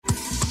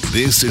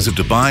This is a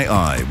Dubai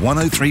Eye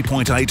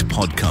 103.8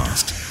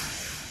 podcast.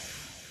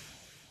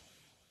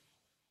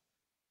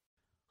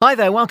 Hi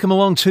there, welcome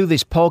along to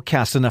this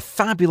podcast, and a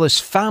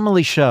fabulous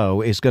family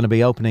show is going to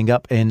be opening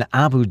up in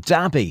Abu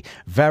Dhabi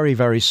very,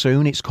 very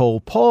soon. It's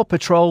called Paw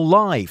Patrol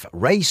Live,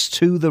 Race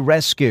to the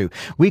Rescue.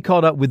 We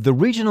caught up with the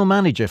regional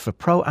manager for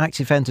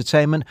Proactive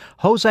Entertainment,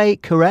 Jose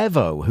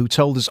Cuervo, who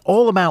told us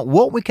all about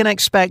what we can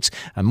expect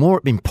and,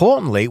 more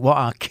importantly, what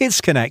our kids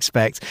can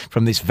expect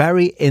from this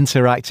very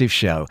interactive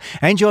show.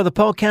 Enjoy the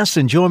podcast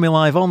and join me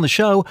live on the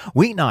show,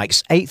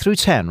 weeknights 8 through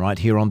 10, right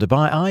here on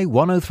Dubai Eye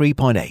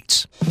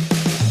 103.8.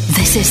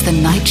 This is The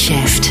Night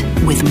Shift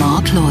with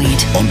Mark Lloyd.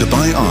 On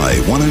Dubai Eye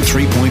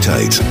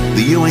 103.8,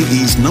 the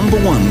UAE's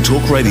 #1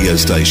 talk radio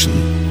station.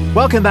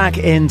 Welcome back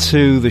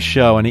into the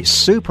show, and it's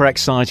super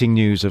exciting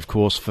news, of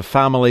course, for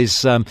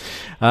families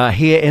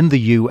here in the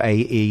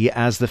UAE,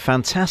 as the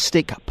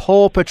fantastic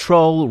Paw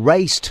Patrol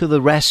Race to the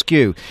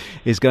Rescue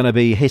is going to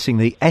be hitting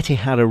the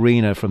Etihad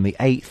Arena from the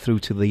 8th through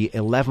to the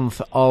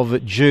 11th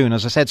of June.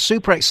 As I said,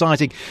 super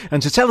exciting.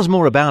 And to tell us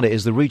more about it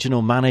is the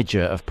regional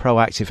manager of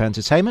Proactive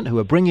Entertainment, who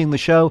are bringing the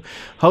show,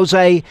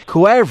 Jose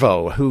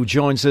Cuervo, who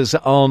joins us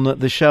on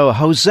the show.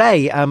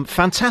 Jose,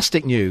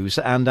 fantastic news,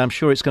 and I'm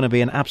sure it's going to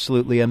be an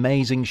absolutely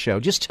amazing show.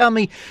 Just tell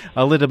me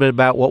a little bit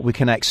about what we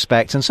can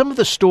expect and some of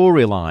the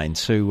storyline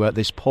to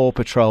this Paw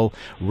Patrol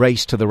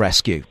Race to the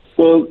Rescue.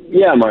 Well,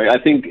 yeah, Mark, I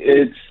think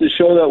it's a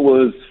show that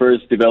was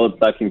first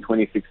developed back in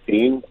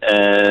 2016,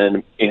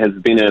 and it has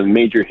been a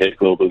major hit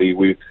globally.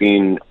 We've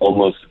seen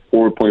almost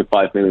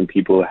 4.5 million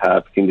people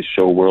have seen the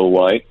show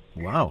worldwide.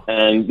 Wow.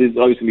 And this is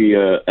obviously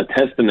a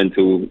testament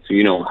to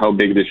how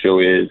big the show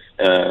is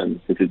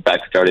since it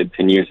back started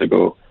 10 years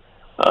ago.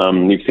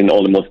 You've seen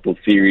all the multiple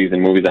series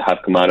and movies that have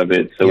come out of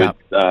it. So yeah.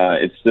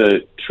 It's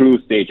a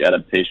true stage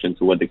adaptation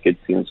to what the kids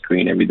see on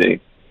screen every day.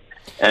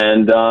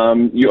 And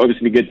you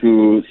obviously get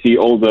to see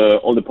all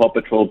the Paw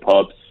Patrol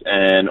pups,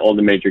 and all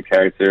the major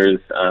characters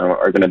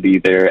are going to be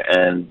there.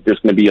 And there's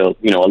going to be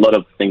a lot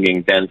of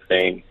singing,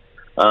 dancing,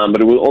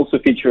 but it will also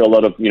feature a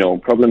lot of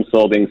problem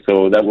solving.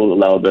 So that will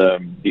allow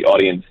the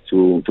audience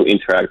to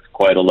interact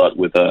quite a lot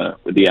with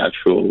the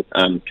actual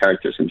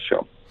characters in the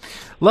show.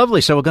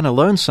 Lovely. So we're going to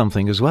learn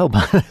something as well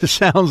by the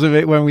sounds of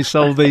it when we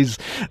solve these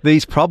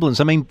problems.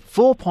 I mean,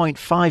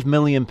 4.5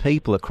 million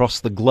people across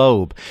the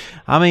globe.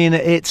 I mean,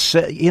 it's,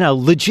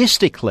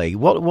 logistically,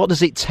 what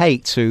does it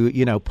take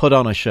to, put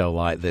on a show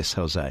like this,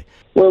 Jose?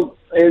 Well,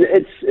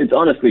 it's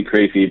honestly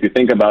crazy. If you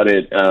think about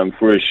it,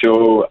 for a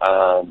show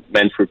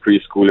meant for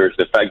preschoolers,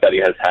 the fact that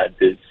it has had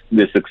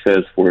this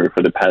success for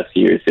the past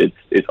years,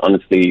 it's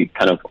honestly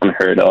kind of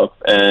unheard of.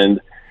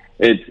 And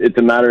it's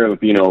a matter of,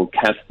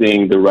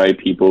 casting the right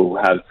people who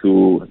have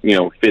to,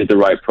 fit the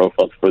right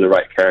profiles for the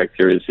right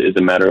characters. Is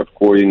a matter of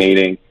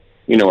coordinating,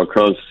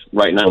 across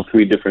right now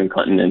 3 different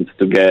continents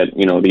to get,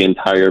 the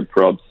entire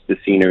props, the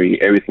scenery,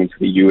 everything to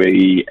the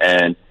UAE,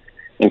 and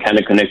kind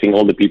of connecting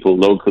all the people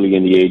locally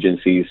in the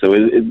agency. So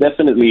it's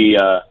definitely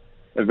a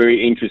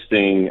very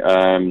interesting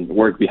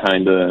work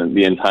behind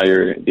the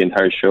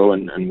entire show,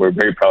 and we're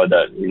very proud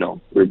that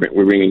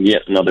we're bringing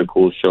yet another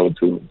cool show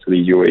to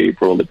the UAE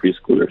for all the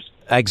preschoolers.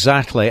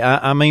 Exactly.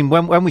 I mean,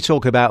 when we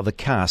talk about the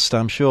cast,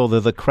 I'm sure they're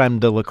the creme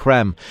de la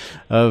creme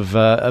of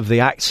the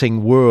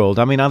acting world.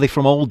 I mean, are they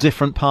from all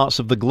different parts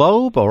of the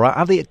globe, or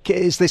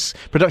is this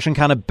production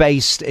kind of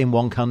based in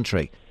one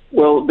country?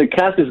 Well, the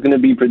cast is going to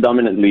be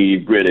predominantly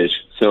British.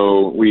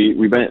 So we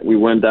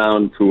went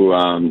down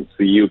to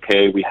the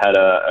UK. We had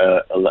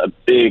a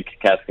big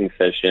casting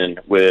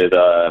session with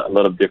a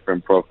lot of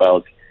different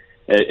profiles.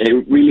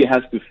 It really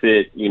has to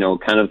fit,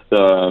 kind of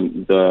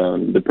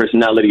the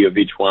personality of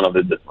each one of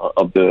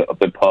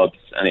the pups,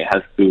 and it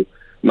has to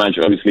match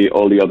obviously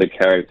all the other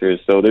characters.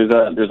 So there's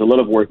a lot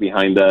of work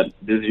behind that.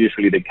 This is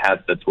usually the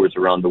cast that tours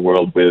around the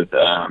world with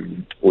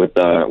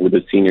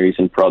the sceneries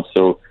and props.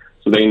 So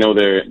they know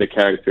the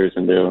characters,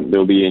 and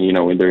they'll be in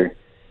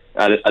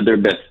at their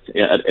best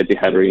at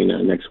Etihad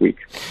Arena next week.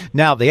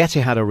 Now, the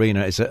Etihad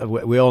Arena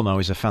we all know,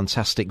 is a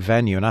fantastic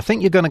venue, and I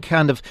think you're going to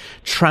kind of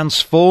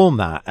transform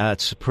that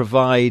to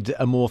provide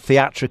a more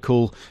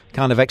theatrical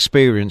kind of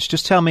experience.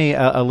 Just tell me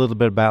a little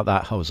bit about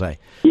that, Jose.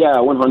 Yeah,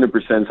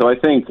 100%. So I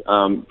think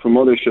from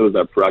other shows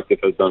that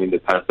Proactive has done in the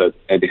past at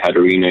Etihad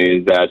Arena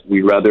is that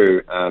we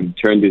rather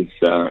turn these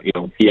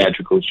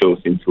theatrical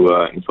shows into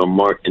a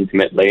more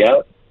intimate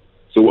layout.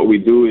 So what we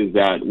do is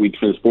that we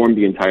transform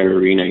the entire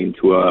arena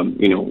into a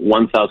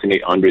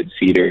 1,800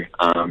 seater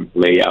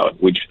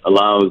layout, which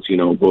allows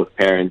both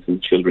parents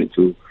and children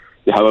to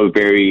have a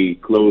very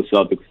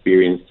close-up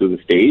experience to the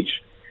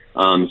stage,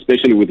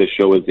 especially with a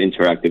show as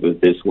interactive as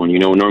this one.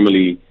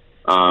 Normally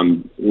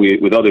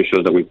with other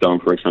shows that we've done,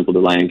 for example, The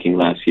Lion King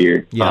last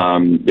year,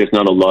 there's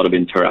not a lot of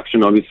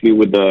interaction, obviously,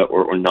 with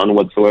or none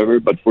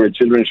whatsoever. But for a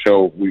children's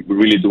show, we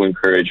really do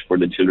encourage for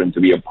the children to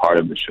be a part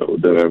of the show,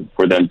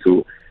 for them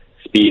to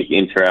speak,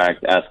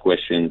 interact, ask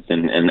questions,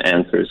 and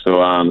answer. So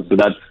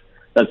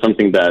that's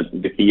something that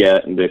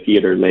the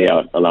theater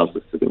layout allows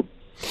us to do.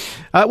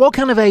 What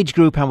kind of age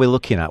group are we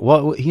looking at?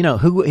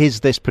 Who is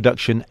this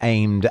production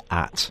aimed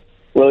at?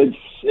 Well,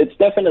 it's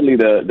definitely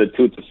the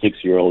 2 to 6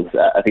 year olds.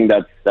 I think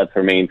that's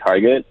our main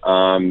target.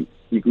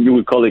 You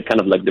would call it kind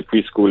of like the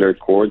preschooler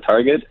core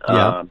target,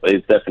 but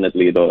it's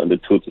definitely the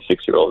 2 to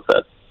 6 year olds.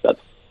 That's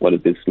what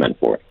it is meant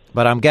for.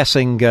 But I'm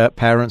guessing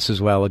parents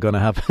as well are going to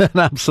have an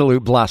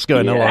absolute blast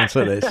going along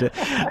to this.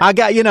 I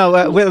got,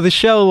 with a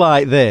show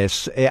like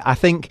this, I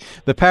think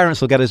the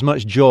parents will get as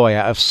much joy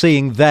out of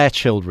seeing their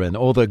children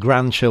or their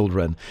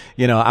grandchildren,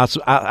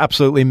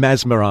 absolutely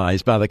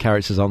mesmerized by the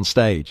characters on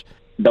stage.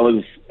 That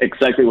was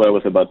exactly what I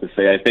was about to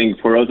say. I think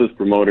for us as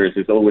promoters,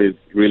 it's always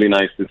really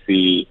nice to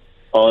see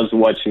us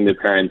watching the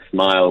parents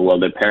smile while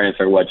the parents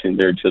are watching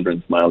their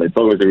children smile. It's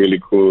always a really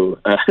cool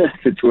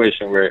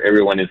situation where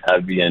everyone is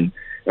happy and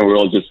we're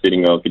all just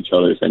feeding off each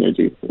other's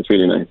energy. It's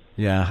really nice.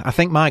 Yeah, I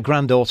think my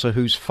granddaughter,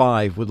 who's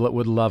 5, would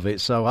love it.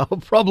 So I'll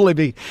probably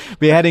be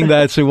heading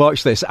there to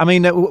watch this. I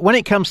mean, when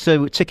it comes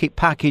to ticket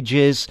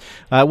packages,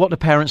 what do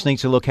parents need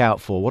to look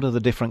out for? What are the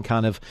different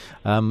kind of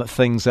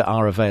things that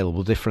are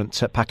available,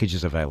 different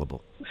packages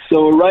available?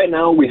 So right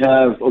now we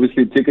have,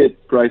 obviously,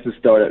 ticket prices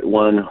start at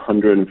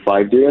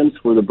 105 dirhams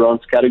for the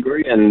bronze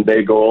category, and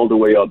they go all the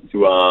way up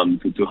to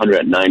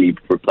 290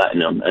 for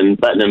platinum. And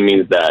platinum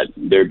means that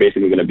they're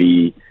basically going to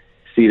be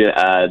seated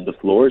at the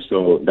floor,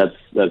 so that's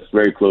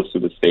very close to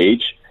the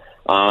stage.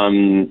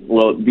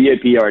 Well,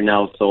 VIP are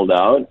now sold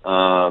out,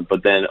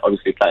 but then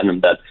obviously platinum,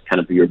 that's kind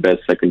of your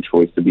best second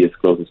choice to be as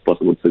close as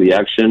possible to the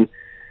action.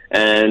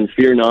 And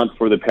fear not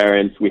for the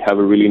parents, we have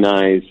a really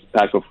nice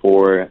pack of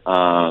 4.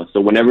 So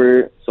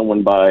whenever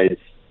someone buys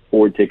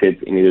 4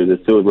 tickets in either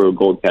the silver or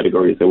gold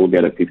categories, they will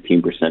get a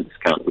 15%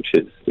 discount, which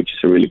is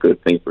a really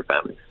good thing for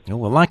families. Oh,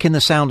 well, liking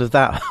the sound of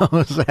that,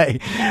 Jose.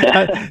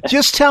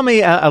 Just tell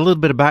me a little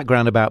bit of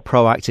background about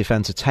Proactive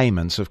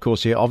Entertainment. Of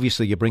course,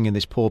 you're bringing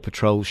this Paw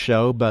Patrol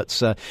show,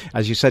 but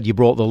as you said, you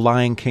brought The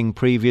Lion King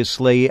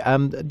previously.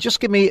 Just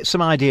give me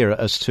some idea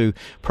as to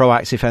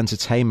Proactive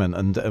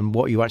Entertainment and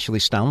what you actually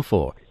stand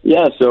for.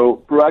 Yeah,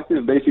 so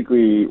Proactive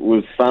basically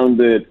was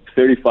founded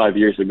 35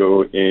 years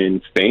ago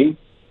in Spain.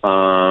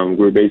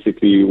 We're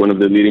basically one of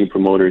the leading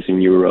promoters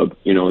in Europe,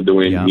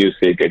 doing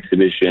music,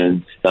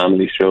 exhibitions,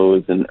 family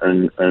shows,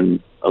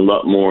 and a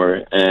lot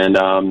more. And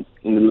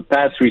in the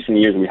past recent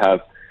years, we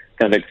have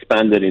kind of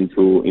expanded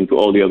into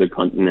all the other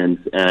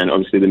continents. And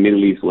obviously, the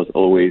Middle East was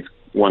always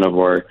one of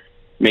our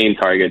main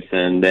targets.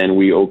 And then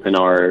we opened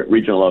our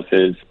regional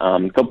office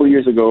a couple of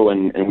years ago,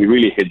 and we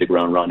really hit the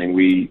ground running.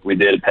 We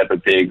did Peppa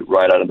Pig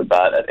right out of the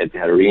bat at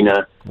Etihad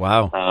Arena.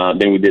 Wow.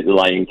 Then we did The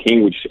Lion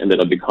King, which ended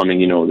up becoming,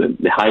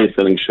 the highest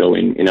selling show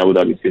in Abu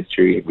Dhabi's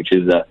history, which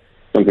is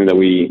something that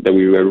we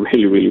were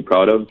really, really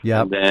proud of.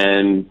 Yep. And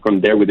then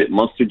from there, we did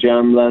Monster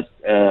Jam a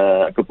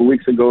couple of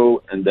weeks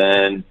ago. And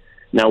then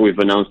now we've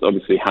announced,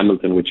 obviously,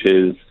 Hamilton, which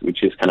is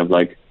kind of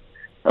like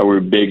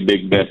our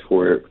big bet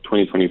for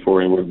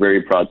 2024, and we're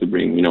very proud to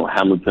bring,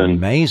 Hamilton.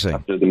 Amazing.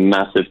 After the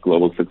massive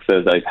global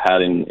success I've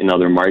had in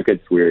other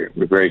markets, we're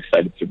very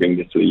excited to bring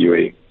this to the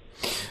UAE.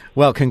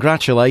 Well,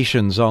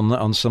 congratulations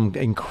on some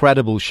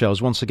incredible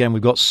shows. Once again,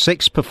 we've got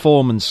 6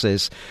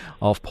 performances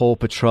of Paw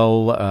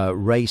Patrol,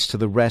 Race to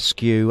the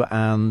Rescue,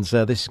 and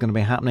this is going to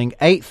be happening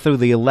 8th through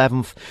the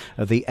 11th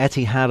at the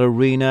Etihad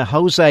Arena.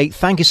 Jose,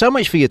 thank you so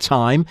much for your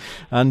time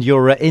and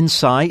your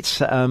insight.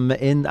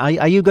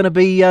 Are you going to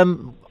be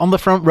on the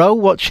front row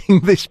watching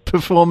these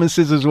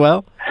performances as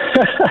well?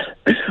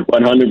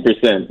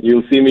 100%.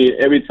 You'll see me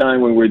every time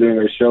when we're doing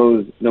our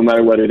shows, no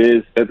matter what it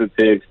is, Peppa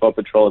Pig, Paw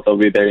Patrol, I'll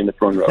be there in the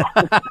front row.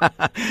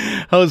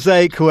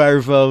 Jose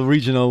Cuervo,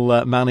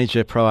 Regional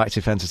Manager,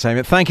 Proactive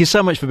Entertainment. Thank you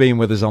so much for being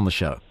with us on the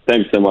show.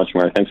 Thanks so much,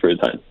 Mark. Thanks for your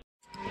time.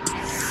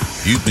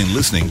 You've been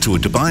listening to a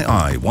Dubai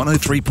Eye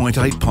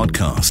 103.8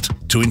 podcast.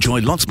 To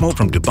enjoy lots more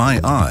from Dubai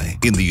Eye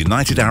in the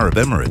United Arab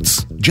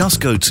Emirates,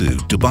 just go to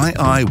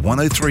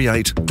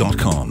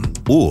DubaiEye1038.com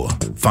or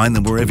find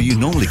them wherever you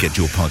normally get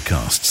your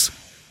podcasts.